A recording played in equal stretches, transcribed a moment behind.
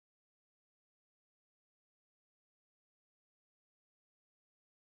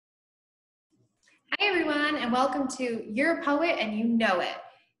Hi everyone, and welcome to You're a Poet and You Know It.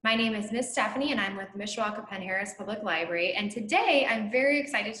 My name is Miss Stephanie and I'm with the Mishawaka-Penn-Harris Public Library, and today I'm very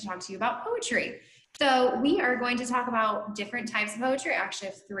excited to talk to you about poetry. So we are going to talk about different types of poetry. I actually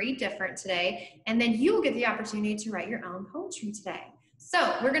have 3 different today, and then you will get the opportunity to write your own poetry today.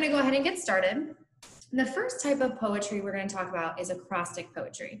 So we're going to go ahead and get started. The first type of poetry we're going to talk about is acrostic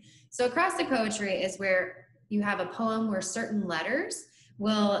poetry. So acrostic poetry is where you have a poem where certain letters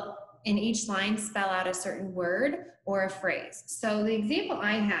will in each line spell out a certain word or a phrase. So the example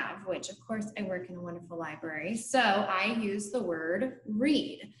I have, which of course I work in a wonderful library, so I use the word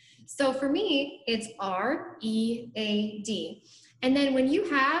read. So for me, it's R-E-A-D. And then when you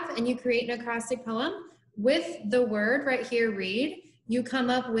have and you create an acrostic poem with the word right here, read, you come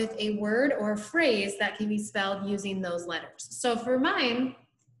up with a word or a phrase that can be spelled using those letters. So for mine,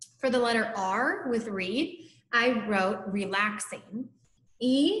 for the letter R with read, I wrote relaxing.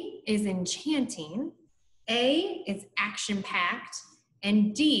 E is enchanting, A is action-packed,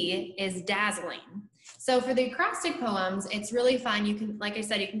 and D is dazzling. So for the acrostic poems, it's really fun. You can, like I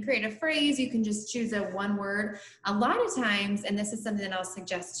said, you can create a phrase, you can just choose a one word. A lot of times, and this is something that I'll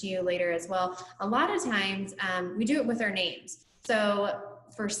suggest to you later as well, a lot of times we do it with our names. So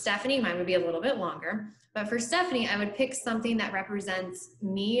for Stephanie, mine would be a little bit longer, but for Stephanie, I would pick something that represents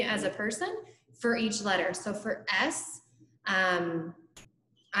me as a person for each letter. So for S,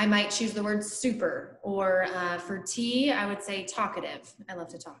 I might choose the word super, or for T, I would say talkative. I love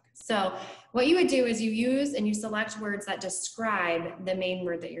to talk. So what you would do is you use and you select words that describe the main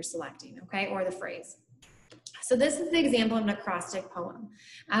word that you're selecting, okay, or the phrase. So this is the example of an acrostic poem.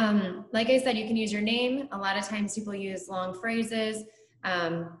 Like I said, you can use your name. A lot of times people use long phrases,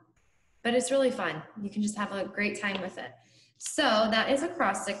 but it's really fun. You can just have a great time with it. So that is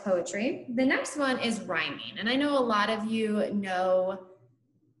acrostic poetry. The next one is rhyming. And I know a lot of you know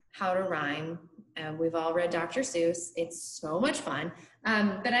how to rhyme. We've all read Dr. Seuss. It's so much fun.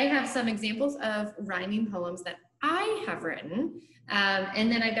 But I have some examples of rhyming poems that I have written.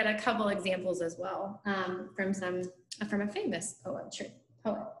 And then I've got a couple examples as well from a famous poet.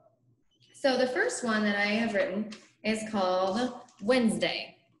 So the first one that I have written is called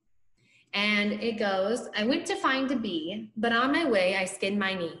Wednesday. And it goes, I went to find a bee, but on my way I skinned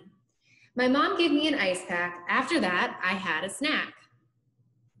my knee. My mom gave me an ice pack. After that, I had a snack.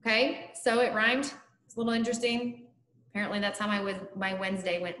 Okay, so it rhymed. It's a little interesting. Apparently that's how my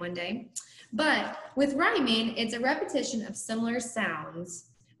Wednesday went one day. But with rhyming, it's a repetition of similar sounds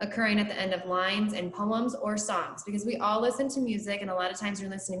occurring at the end of lines in poems or songs, because we all listen to music, and a lot of times when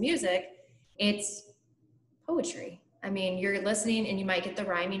you listen to music, it's poetry. I mean, you're listening and you might get the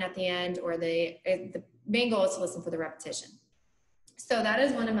rhyming at the end, or the main goal is to listen for the repetition. So that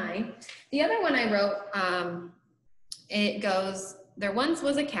is one of mine. The other one I wrote, it goes, there once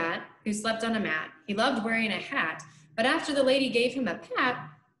was a cat who slept on a mat. He loved wearing a hat, but after the lady gave him a pat,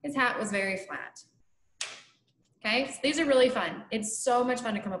 his hat was very flat. Okay, so these are really fun. It's so much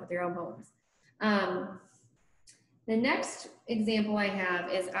fun to come up with your own poems. The next example I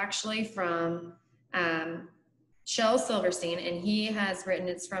have is actually from Shel Silverstein, and he has written,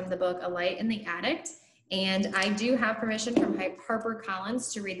 it's from the book A Light in the Attic, and I do have permission from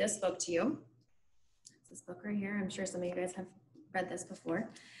HarperCollins to read this book to you. It's this book right here. I'm sure some of you guys have read this before.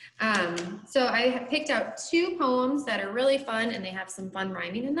 So I picked out 2 poems that are really fun, and they have some fun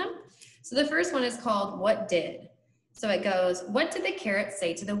rhyming in them. So the first one is called What Did? So it goes, what did the carrot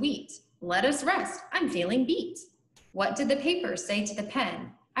say to the wheat? Let us rest, I'm feeling beat. What did the paper say to the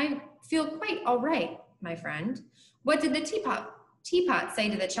pen? I feel quite all right, my friend. What did the teapot say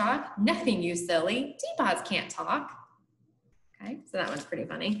to the chalk? Nothing, you silly, teapots can't talk. Okay, so that one's pretty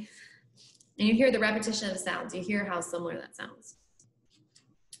funny. And you hear the repetition of the sounds. You hear how similar that sounds.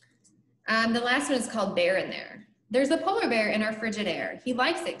 The last one is called Bear in There. There's a polar bear in our frigid air. He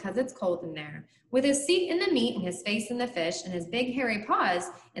likes it because it's cold in there. With his seat in the meat and his face in the fish and his big hairy paws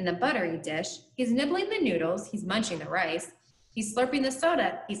in the buttery dish, he's nibbling the noodles, he's munching the rice, he's slurping the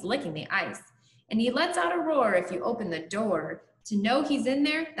soda, he's licking the ice. And he lets out a roar if you open the door to know he's in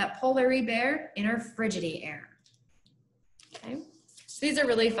there, that polary bear in our frigidy air. Okay. These are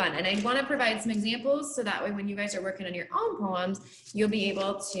really fun, and I want to provide some examples so that way when you guys are working on your own poems, you'll be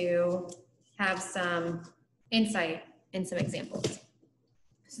able to have some insight in some examples.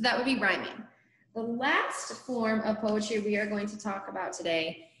 So that would be rhyming. The last form of poetry we are going to talk about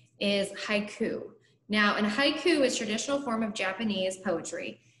today is haiku. Now, a haiku is a traditional form of Japanese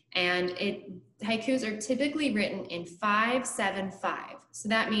poetry, and haikus are typically written in 5-7-5. So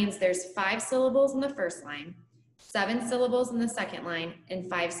that means there's 5 syllables in the first line, 7 syllables in the second line, and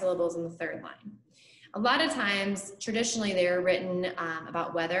 5 syllables in the third line. A lot of times, traditionally, they're written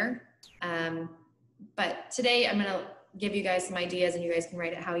about weather, but today I'm gonna give you guys some ideas and you guys can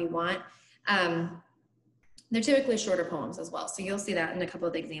write it how you want. They're typically shorter poems as well, so you'll see that in a couple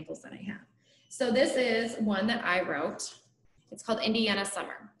of the examples that I have. So this is one that I wrote. It's called Indiana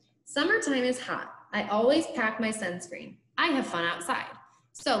Summer. Summertime is hot. I always pack my sunscreen. I have fun outside.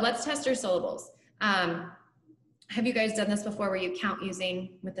 So let's test our syllables. Have you guys done this before where you count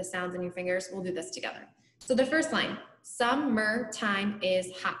using with the sounds in your fingers? We'll do this together. So the first line, summertime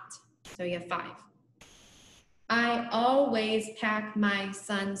is hot. So you have 5. I always pack my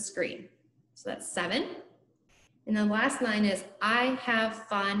sunscreen. So that's 7. And the last line is, I have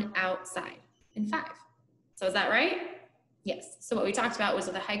fun outside, in 5. So is that right? Yes. So what we talked about was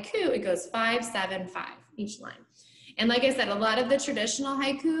with a haiku, it goes 5, 7, 5, each line. And like I said, a lot of the traditional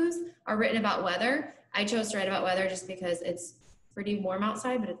haikus are written about weather. I chose to write about weather just because it's pretty warm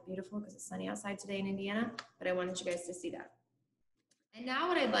outside, but it's beautiful because it's sunny outside today in Indiana. But I wanted you guys to see that. And now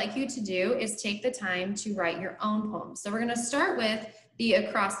what I'd like you to do is take the time to write your own poem. So we're going to start with the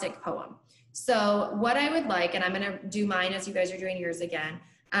acrostic poem. So what I would like, and I'm going to do mine as you guys are doing yours again,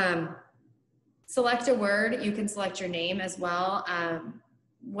 select a word. You can select your name as well,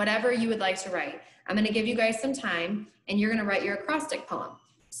 whatever you would like to write. I'm going to give you guys some time, and you're going to write your acrostic poem.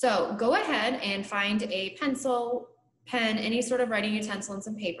 So go ahead and find a pencil, pen, any sort of writing utensil, and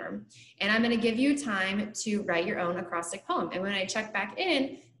some paper. And I'm going to give you time to write your own acrostic poem. And when I check back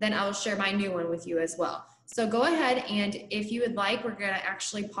in, then I'll share my new one with you as well. So go ahead, and if you would like, we're going to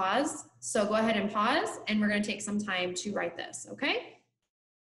actually pause. So go ahead and pause, and we're going to take some time to write this, okay?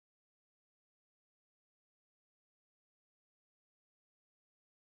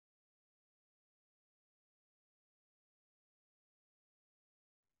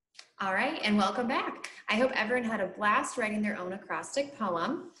 All right, and welcome back. I hope everyone had a blast writing their own acrostic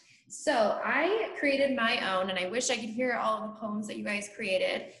poem. So I created my own, and I wish I could hear all of the poems that you guys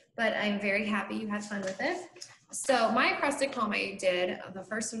created, but I'm very happy you had fun with it. So my acrostic poem I did, the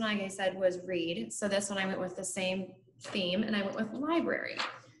first one, like I said, was read. So this one I went with the same theme, and I went with library.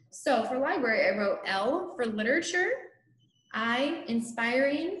 So for library, I wrote L for literature, I,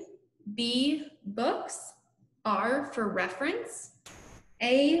 inspiring, B, books, R for reference,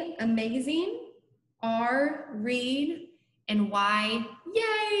 A, amazing, R, read, and Y,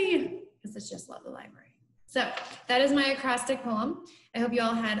 yay, because it's just love the library. So that is my acrostic poem. I hope you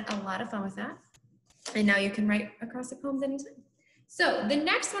all had a lot of fun with that. And now you can write acrostic poems anytime. So the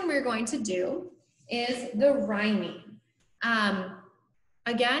next one we're going to do is the rhyming.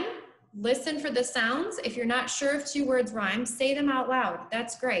 Again, listen for the sounds. If you're not sure if 2 words rhyme, say them out loud.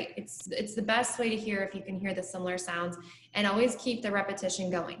 That's great. It's the best way to hear if you can hear the similar sounds, and always keep the repetition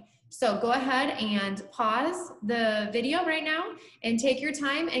going. So go ahead and pause the video right now and take your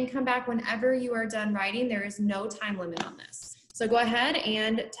time and come back whenever you are done writing. There is no time limit on this. So go ahead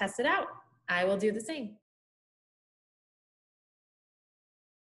and test it out. I will do the same.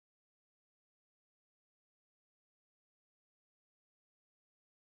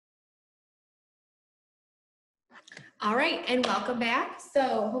 All right, and welcome back.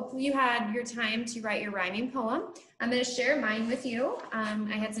 So hopefully you had your time to write your rhyming poem. I'm going to share mine with you. I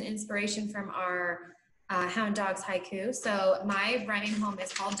had some inspiration from our Hound Dogs haiku. So my rhyming poem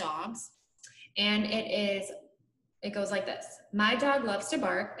is called Dogs, and it goes like this. My dog loves to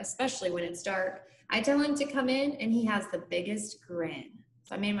bark, especially when it's dark. I tell him to come in, and he has the biggest grin.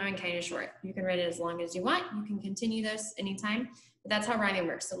 So I made mine kind of short. You can write it as long as you want. You can continue this anytime, but that's how rhyming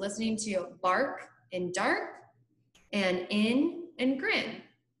works. So listening to bark and dark, and in and grin.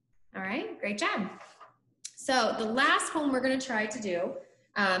 All right, great job. So the last poem we're going to try to do,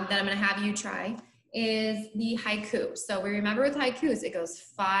 that I'm going to have you try, is the haiku. So we remember with haikus, it goes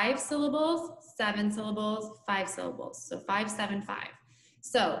 5 syllables, 7 syllables, 5 syllables. So 5, 7, 5.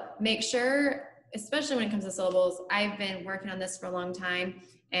 So make sure, especially when it comes to syllables, I've been working on this for a long time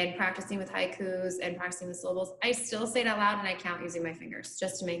and practicing with haikus and practicing the syllables. I still say it out loud and I count using my fingers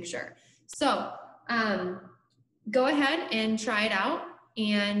just to make sure. So, go ahead and try it out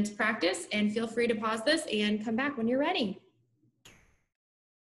and practice, and feel free to pause this and come back when you're ready.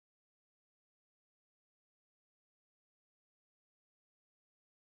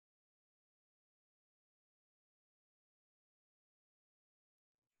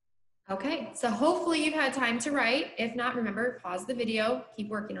 Okay, so hopefully you've had time to write. If not, remember, pause the video, keep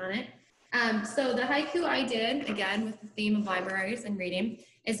working on it. So the haiku I did, again, with the theme of libraries and reading,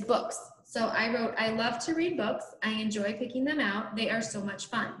 is books. So I wrote, I love to read books. I enjoy picking them out. They are so much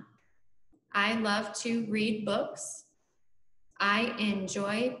fun. I love to read books. I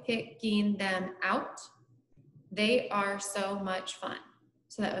enjoy picking them out. They are so much fun.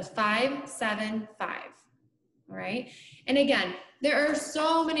 So that was 5, 7, 5. All right. And again, There are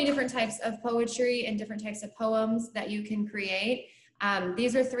so many different types of poetry and different types of poems that you can create.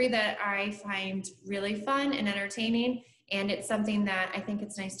 These are 3 that I find really fun and entertaining, and it's something that I think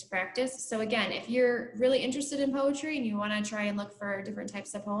it's nice to practice. So again, if you're really interested in poetry and you want to try and look for different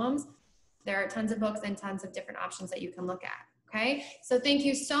types of poems, there are tons of books and tons of different options that you can look at. Okay, so thank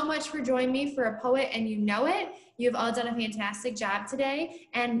you so much for joining me for A Poet and You Know It. You've all done a fantastic job today,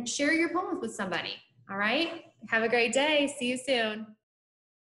 and share your poems with somebody. All right, have a great day. See you soon.